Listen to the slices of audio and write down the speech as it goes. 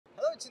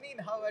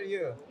Janine, how are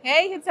you?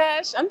 Hey,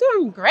 Hitesh, I'm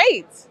doing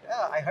great.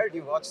 Yeah, I heard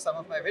you watch some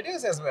of my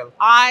videos as well.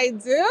 I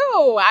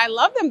do. I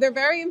love them. They're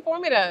very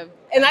informative.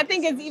 And I Thank you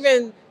think so it's much.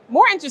 even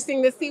more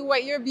interesting to see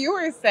what your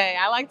viewers say.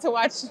 I like to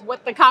watch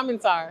what the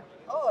comments are.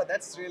 Oh,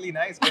 that's really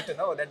nice. Good to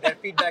know that their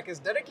feedback is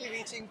directly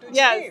reaching to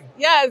Yes, Janine.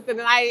 yes. And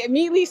then I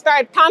immediately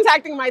start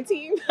contacting my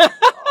team.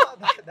 Oh,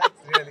 that's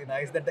really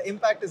nice that the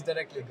impact is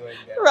directly going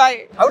there.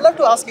 Right. I would love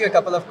to ask you a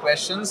couple of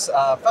questions.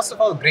 First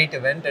of all, great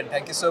event, and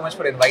thank you so much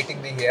for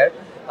inviting me here.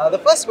 The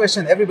first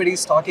question,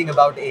 everybody's talking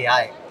about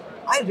AI.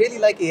 I really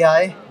like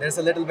AI. There's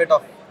a little bit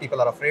of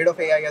people are afraid of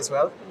AI as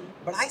well.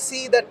 But I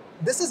see that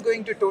this is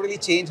going to totally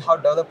change how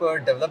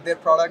developers develop their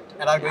product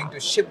and are going to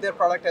ship their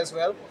product as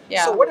well.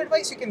 Yeah. So what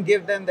advice you can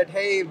give them that,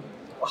 hey,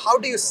 how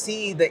do you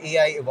see the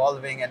AI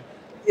evolving, and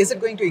is it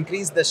going to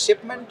increase the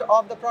shipment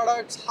of the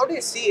products? How do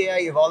you see AI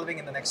evolving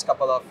in the next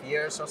couple of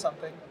years or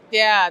something?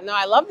 Yeah, no,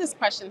 I love this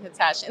question,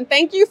 Hitesh. And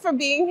thank you for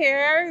being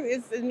here.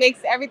 It makes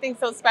everything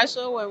so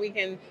special when we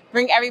can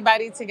bring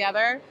everybody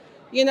together.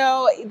 You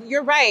know,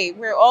 you're right.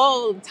 We're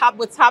all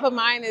what's top of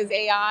mind is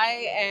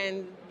AI,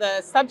 and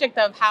the subject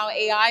of how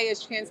AI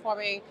is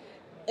transforming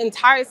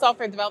entire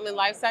software development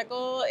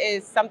lifecycle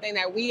is something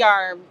that we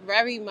are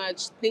very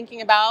much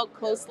thinking about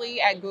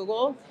closely at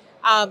Google.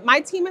 My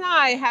team and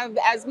I have,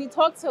 as we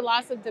talk to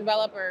lots of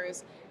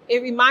developers,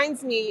 it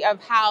reminds me of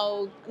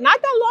how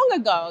not that long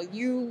ago,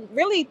 you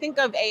really think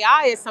of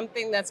AI as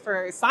something that's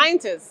for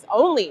scientists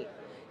only.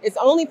 It's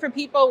only for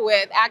people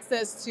with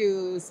access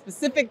to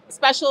specific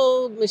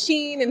special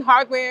machine and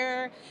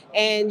hardware,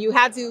 and you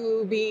had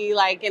to be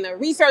like in a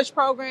research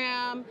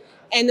program.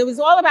 And it was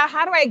all about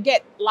how do I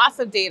get lots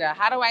of data?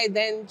 How do I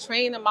then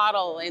train a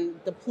model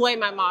and deploy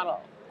my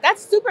model?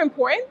 That's super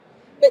important.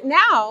 But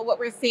now what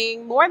we're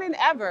seeing more than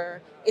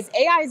ever is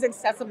AI is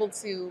accessible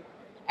to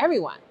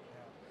everyone.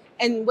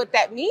 And what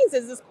that means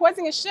is it's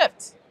causing a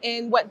shift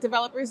in what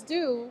developers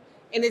do,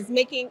 and is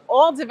making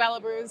all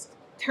developers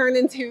turn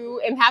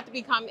into and have to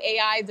become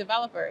AI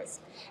developers.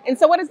 And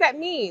so what does that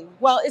mean?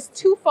 Well, it's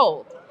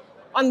twofold.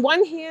 On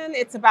one hand,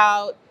 it's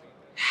about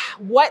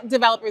what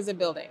developers are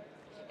building,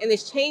 and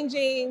it's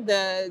changing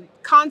the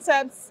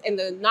concepts and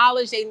the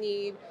knowledge they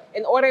need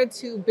in order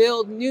to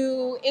build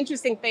new,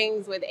 interesting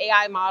things with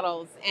AI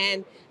models.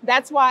 And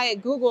that's why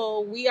at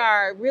Google, we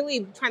are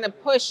really trying to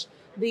push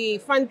the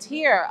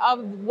frontier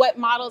of what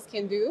models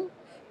can do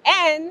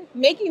and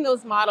making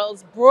those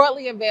models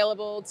broadly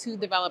available to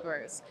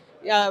developers.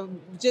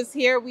 Just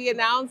here, we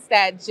announced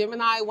that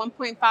Gemini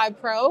 1.5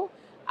 Pro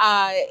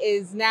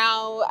is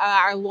now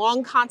our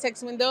long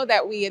context window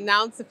that we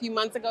announced a few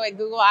months ago at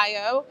Google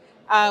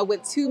I/O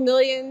with 2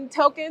 million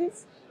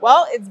tokens.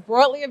 Well, it's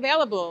broadly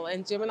available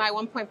in Gemini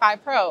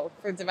 1.5 Pro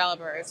for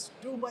developers.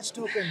 Too much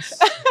tokens.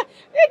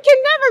 It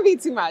can never be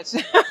too much.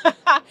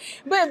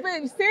 but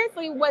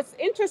seriously, what's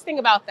interesting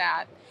about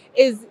that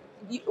is,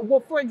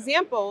 well, for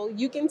example,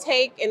 you can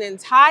take an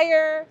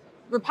entire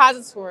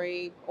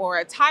repository or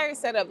a entire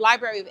set of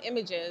library of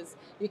images.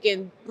 You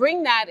can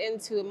bring that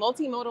into a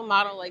multimodal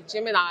model like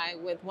Gemini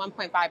with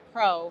 1.5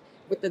 Pro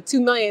with the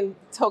 2 million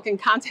token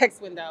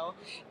context window,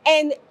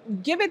 and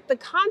give it the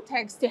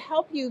context to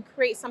help you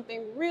create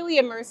something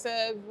really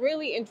immersive,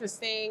 really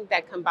interesting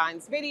that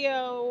combines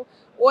video,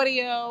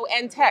 audio,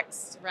 and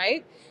text,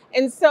 right?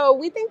 And so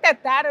we think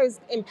that that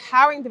is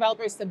empowering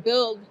developers to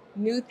build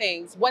new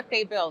things, what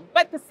they build.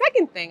 But the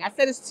second thing, I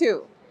said is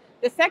two.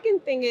 The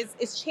second thing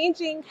is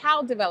changing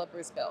how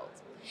developers build.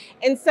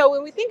 And so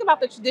when we think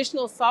about the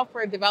traditional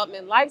software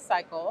development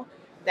lifecycle,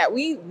 that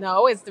we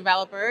know as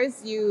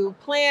developers, you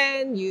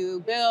plan, you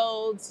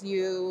build,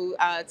 you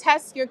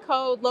test your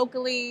code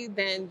locally,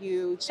 then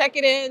you check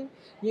it in,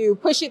 you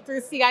push it through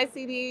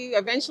CI/CD,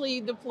 eventually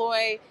you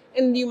deploy,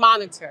 and you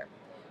monitor.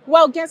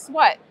 Well, guess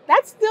what?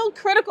 That's still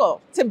critical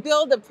to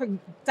build a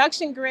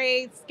production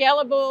grade,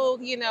 scalable,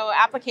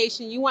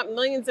 application. You want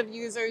millions of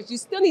users, you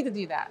still need to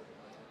do that.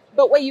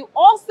 But what you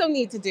also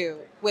need to do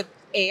with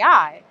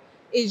AI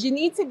is you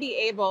need to be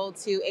able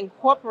to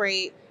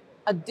incorporate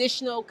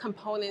additional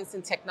components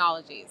and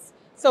technologies.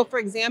 So for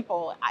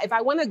example, if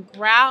I want to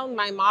ground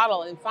my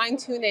model and fine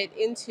tune it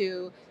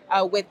into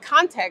with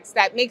context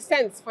that makes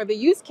sense for the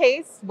use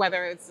case,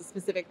 whether it's a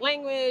specific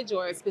language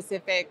or a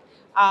specific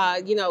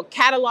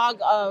catalog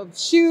of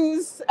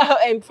shoes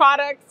and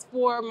products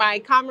for my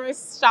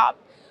commerce shop,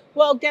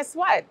 well, guess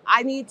what?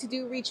 I need to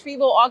do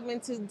retrieval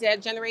augmented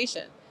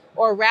generation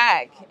or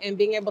RAG and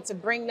being able to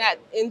bring that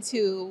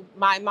into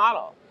my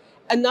model.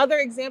 Another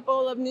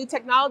example of new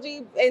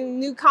technology and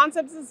new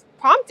concepts is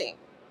prompting,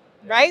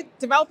 right?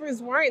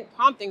 Developers weren't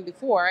prompting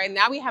before, and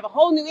now we have a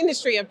whole new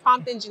industry of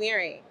prompt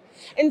engineering.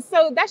 And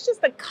so that's just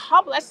a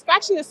couple, that's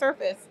scratching the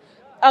surface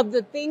of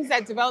the things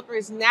that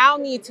developers now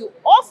need to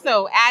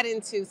also add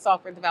into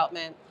software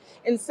development.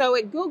 And so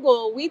at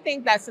Google, we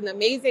think that's an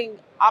amazing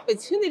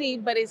opportunity,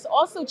 but it's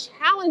also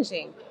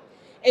challenging.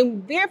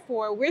 And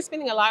therefore, we're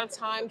spending a lot of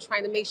time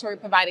trying to make sure we're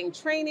providing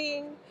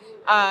training.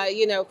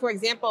 For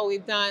example,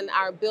 we've done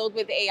our Build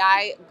with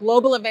AI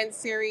global event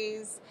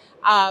series.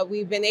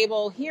 We've been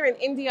able, here in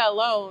India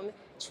alone,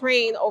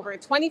 train over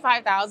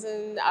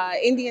 25,000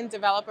 Indian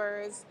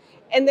developers.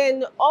 And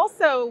then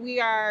also we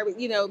are,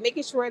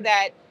 making sure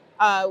that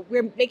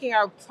we're making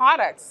our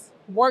products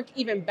work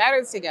even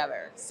better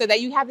together so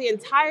that you have the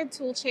entire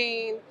tool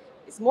chain.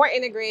 It's more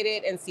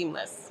integrated and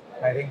seamless.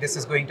 I think this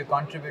is going to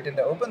contribute in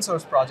the open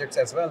source projects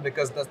as well,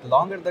 because the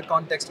longer the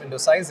context window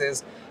size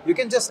is, you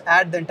can just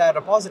add the entire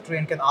repository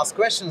and can ask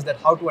questions that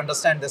how to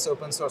understand this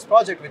open source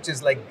project, which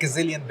is like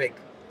gazillion big.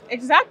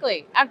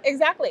 Exactly. And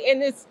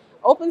it's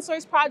open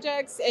source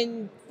projects.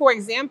 And for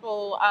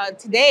example,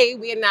 today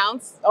we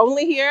announced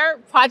only here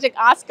Project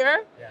Oscar.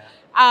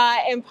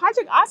 Yeah. And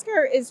Project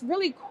Oscar is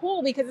really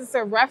cool because it's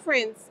a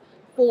reference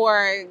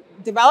for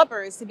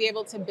developers to be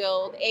able to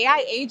build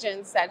AI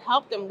agents that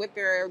help them with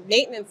their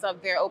maintenance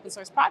of their open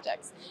source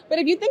projects. But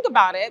if you think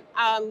about it,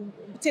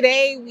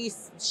 today we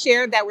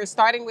shared that we're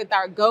starting with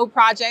our Go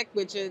project,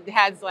 which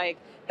has like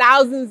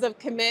thousands of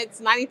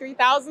commits,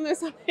 93,000 or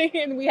something,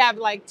 and we have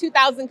like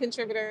 2,000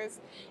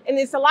 contributors. And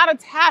it's a lot of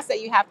tasks that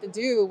you have to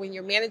do when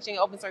you're managing an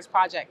open source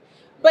project.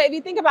 But if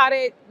you think about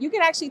it, you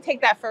can actually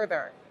take that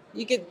further.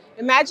 You could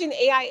imagine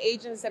AI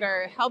agents that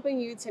are helping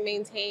you to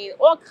maintain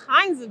all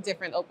kinds of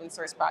different open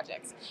source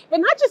projects, but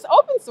not just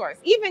open source,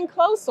 even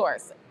closed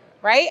source,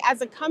 right?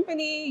 As a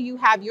company, you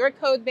have your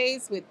code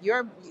base with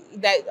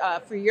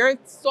for your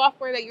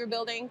software that you're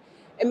building.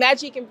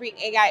 Imagine you can bring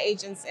AI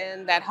agents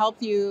in that help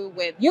you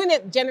with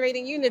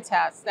generating unit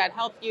tests, that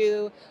help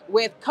you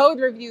with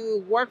code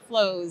review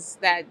workflows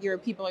that your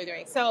people are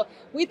doing. So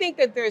we think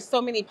that there's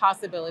so many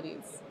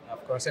possibilities.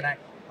 Of course, and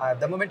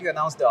the moment you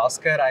announced the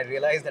Oscar, I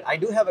realized that I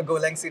do have a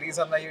Golang series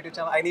on my YouTube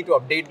channel. I need to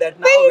update that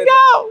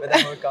now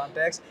with more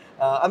context.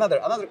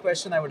 Another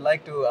question I would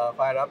like to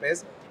fire up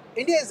is,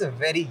 India is a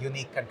very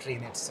unique country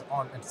in its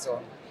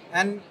own.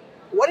 And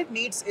what it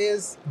needs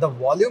is the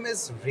volume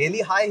is really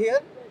high here,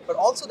 but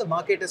also the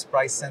market is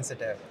price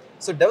sensitive.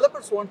 So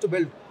developers want to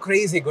build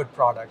crazy good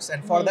products.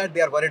 And for that,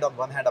 they are worried on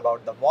one hand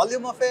about the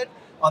volume of it.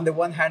 On the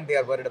one hand, they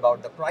are worried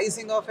about the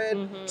pricing of it.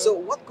 So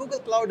what Google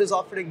Cloud is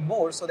offering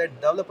more so that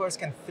developers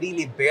can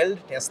freely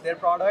build, test their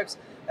products.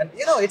 And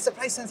it's a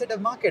price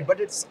sensitive market, but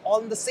it's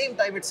on the same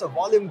time, it's a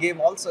volume game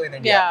also in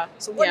India. Yeah.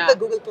 So what the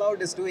Google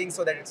Cloud is doing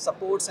so that it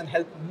supports and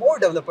help more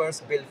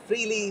developers build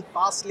freely,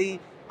 fastly,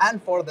 and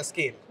for the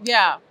scale?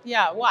 Yeah.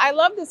 Well, I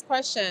love this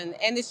question.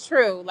 And it's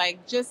true.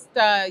 Like just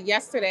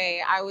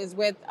yesterday, I was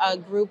with a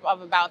group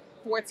of about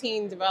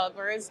 14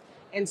 developers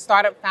and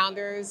startup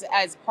founders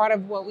as part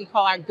of what we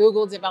call our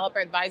Google Developer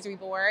Advisory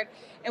Board.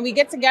 And we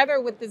get together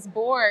with this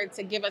board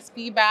to give us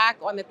feedback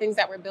on the things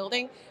that we're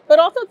building, but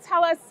also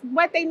tell us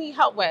what they need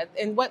help with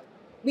and what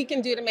we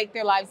can do to make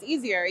their lives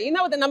easier. You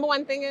know what the number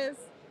one thing is?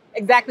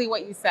 Exactly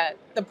what you said.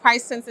 The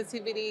price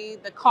sensitivity,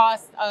 the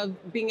cost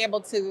of being able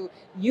to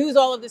use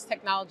all of this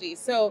technology.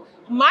 So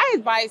my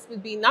advice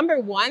would be, number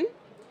one,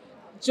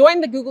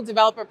 join the Google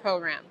Developer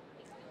Program.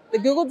 The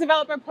Google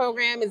Developer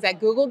Program is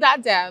at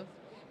google.dev.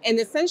 And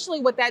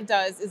essentially what that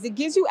does is it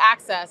gives you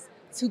access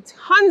to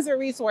tons of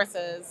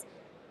resources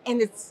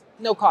and it's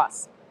no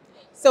cost.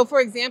 So for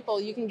example,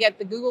 you can get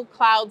the Google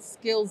Cloud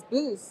Skills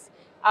Boost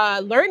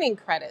learning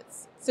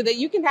credits so that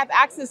you can have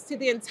access to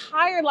the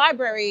entire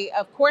library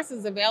of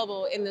courses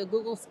available in the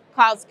Google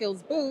Cloud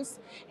Skills Boost.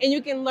 And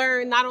you can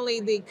learn not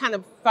only the kind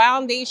of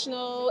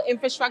foundational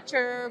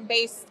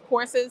infrastructure-based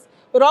courses,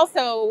 but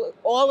also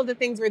all of the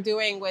things we're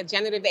doing with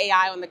generative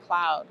AI on the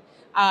cloud.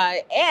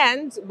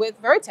 And with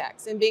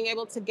Vertex and being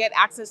able to get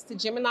access to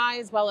Gemini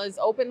as well as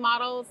open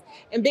models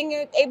and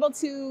being able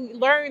to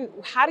learn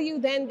how do you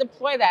then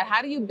deploy that?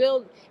 How do you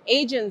build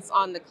agents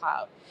on the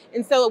cloud?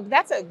 And so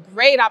that's a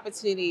great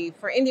opportunity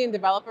for Indian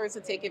developers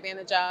to take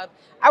advantage of.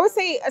 I would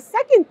say a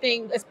second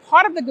thing as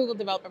part of the Google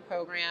Developer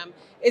Program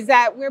is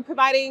that we're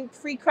providing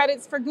free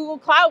credits for Google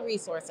Cloud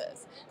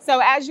resources.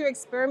 So as you're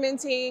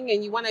experimenting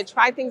and you want to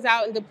try things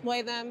out and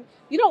deploy them,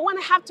 you don't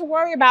want to have to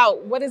worry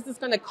about what is this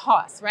going to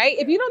cost, right?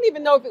 If you don't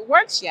even know if it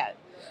works yet.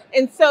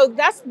 And so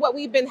that's what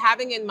we've been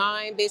having in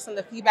mind based on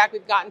the feedback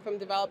we've gotten from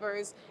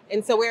developers.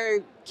 And so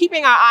we're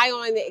keeping our eye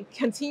on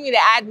continue to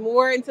add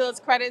more into those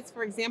credits.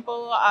 For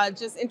example,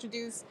 just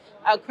introduce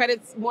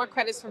more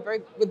credits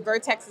with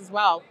Vertex as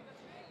well.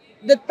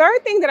 The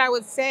third thing that I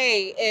would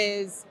say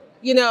is,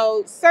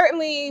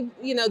 certainly,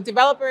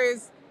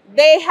 developers,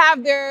 they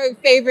have their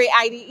favorite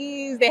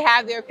IDEs, they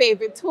have their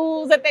favorite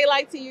tools that they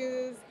like to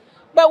use.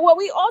 But what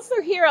we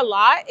also hear a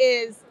lot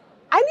is,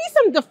 I need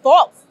some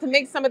defaults to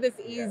make some of this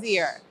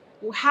easier.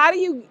 Yes. How do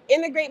you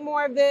integrate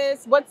more of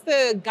this? What's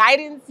the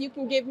guidance you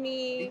can give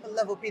me? People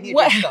love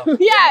opinionated stuff.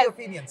 Yes. Give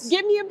me opinions.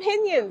 Give me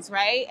opinions,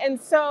 right?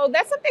 And so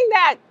that's something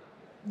that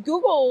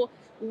Google,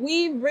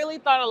 we've really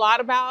thought a lot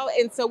about.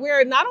 And so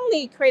we're not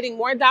only creating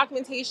more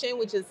documentation,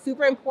 which is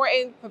super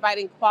important,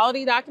 providing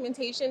quality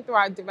documentation through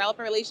our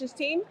developer relations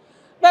team,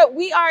 but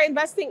we are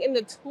investing in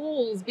the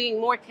tools being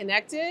more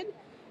connected,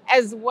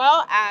 as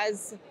well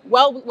as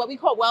what we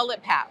call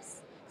well-lit paths.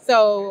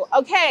 So,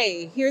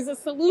 okay, here's a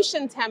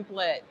solution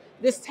template.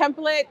 This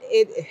template,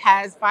 it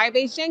has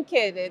Firebase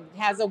GenKit. It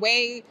has a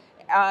way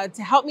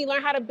to help me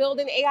learn how to build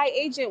an AI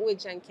agent with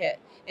GenKit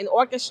and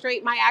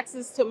orchestrate my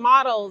access to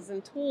models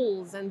and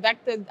tools and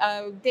vector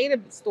data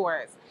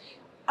stores.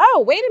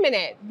 Oh, wait a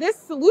minute. This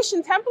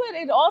solution template,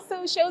 it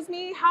also shows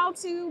me how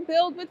to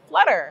build with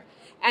Flutter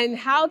and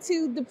how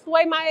to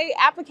deploy my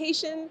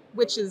application,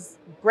 which is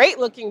great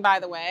looking, by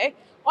the way,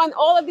 on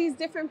all of these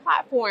different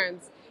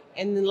platforms.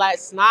 And then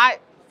let's not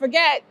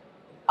forget,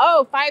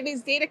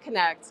 Firebase Data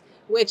Connect,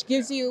 which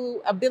gives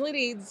you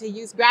ability to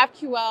use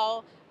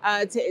GraphQL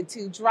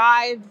to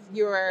drive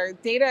your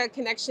data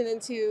connection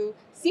into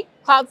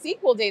Cloud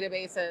SQL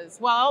databases.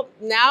 Well,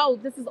 now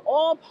this is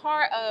all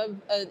part of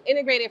an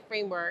integrated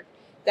framework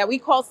that we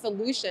call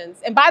solutions.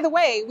 And by the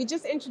way, we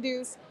just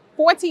introduced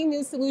 14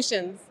 new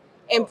solutions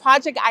in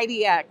Project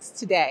IDX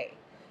today,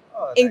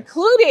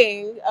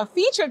 including a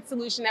featured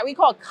solution that we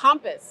call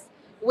Compass,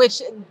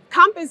 which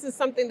Compass is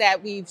something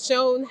that we've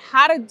shown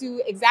how to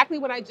do exactly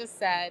what I just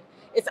said.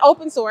 It's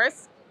open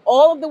source.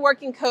 All of the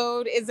working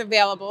code is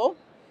available.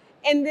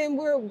 And then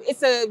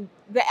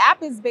the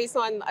app is based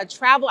on a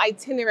travel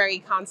itinerary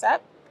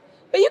concept,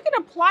 but you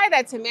can apply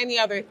that to many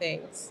other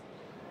things.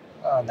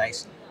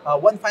 Nice.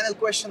 One final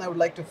question I would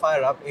like to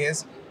fire up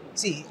is,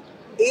 see,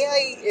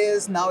 AI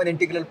is now an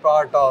integral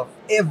part of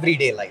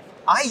everyday life.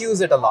 I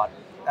use it a lot,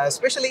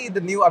 especially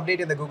the new update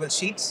in the Google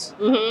Sheets,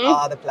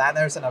 the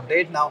planners and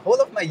update. Now, whole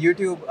of my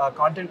YouTube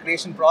content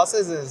creation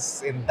process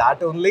is in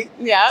that only.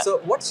 Yeah. So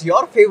what's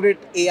your favorite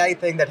AI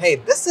thing that, hey,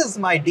 this is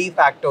my de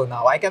facto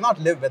now, I cannot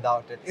live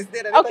without it? Is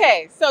there anything?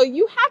 Okay, so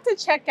you have to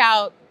check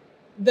out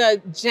the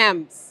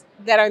gems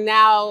that are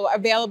now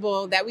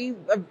available that we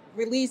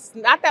released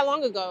not that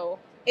long ago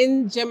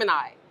in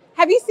Gemini.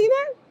 Have you seen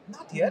it?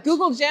 Not yet.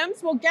 Google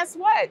Gems? Well, guess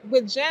what?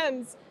 With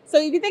Gems, so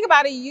if you think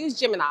about it, you use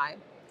Gemini,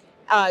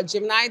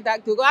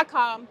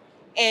 gemini.google.com,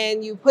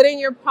 and you put in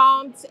your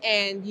prompt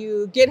and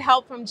you get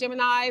help from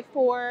Gemini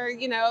for,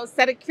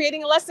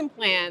 creating a lesson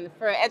plan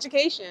for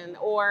education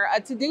or a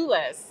to-do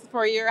list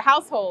for your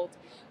household.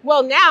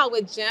 Well, now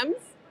with Gems,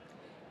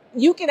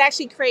 you can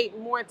actually create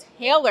more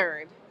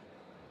tailored,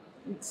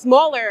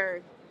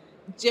 smaller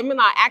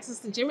Gemini, access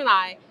to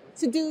Gemini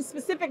to do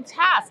specific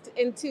tasks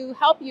and to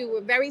help you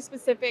with very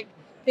specific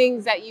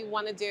things that you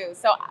want to do.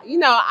 So,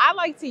 I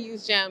like to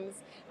use Gems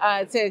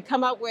to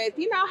come up with,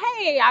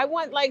 hey, I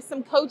want like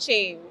some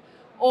coaching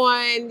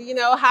on,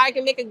 how I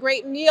can make a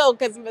great meal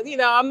because,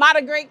 I'm not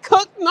a great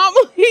cook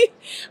normally.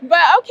 But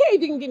okay,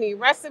 you can give me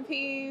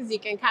recipes. You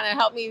can kind of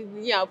help me,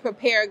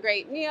 prepare a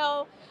great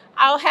meal.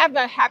 I'll have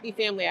a happy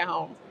family at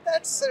home.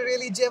 That's a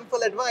really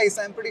gemful advice.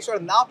 I'm pretty sure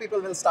now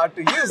people will start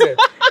to use it.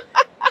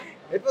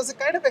 It was a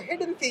kind of a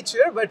hidden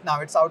feature, but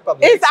now it's out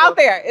public. It's out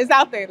there. It's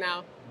out there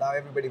now. Now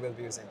everybody will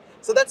be using.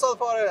 So that's all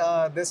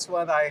for this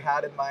one I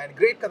had in mind.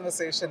 Great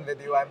conversation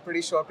with you. I'm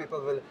pretty sure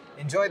people will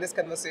enjoy this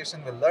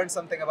conversation, will learn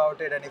something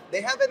about it. And if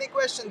they have any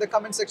question, the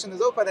comment section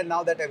is open. And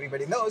now that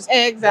everybody knows,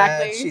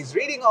 exactly, she's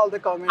reading all the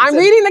comments. I'm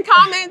reading the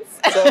comments.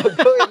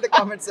 So go in the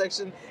comment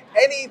section.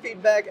 Any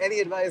feedback,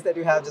 any advice that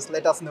you have, just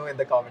let us know in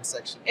the comment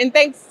section. And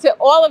thanks to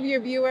all of your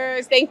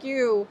viewers. Thank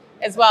you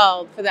as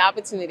well for the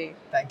opportunity.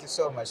 Thank you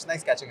so much.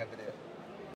 Nice catching up with you.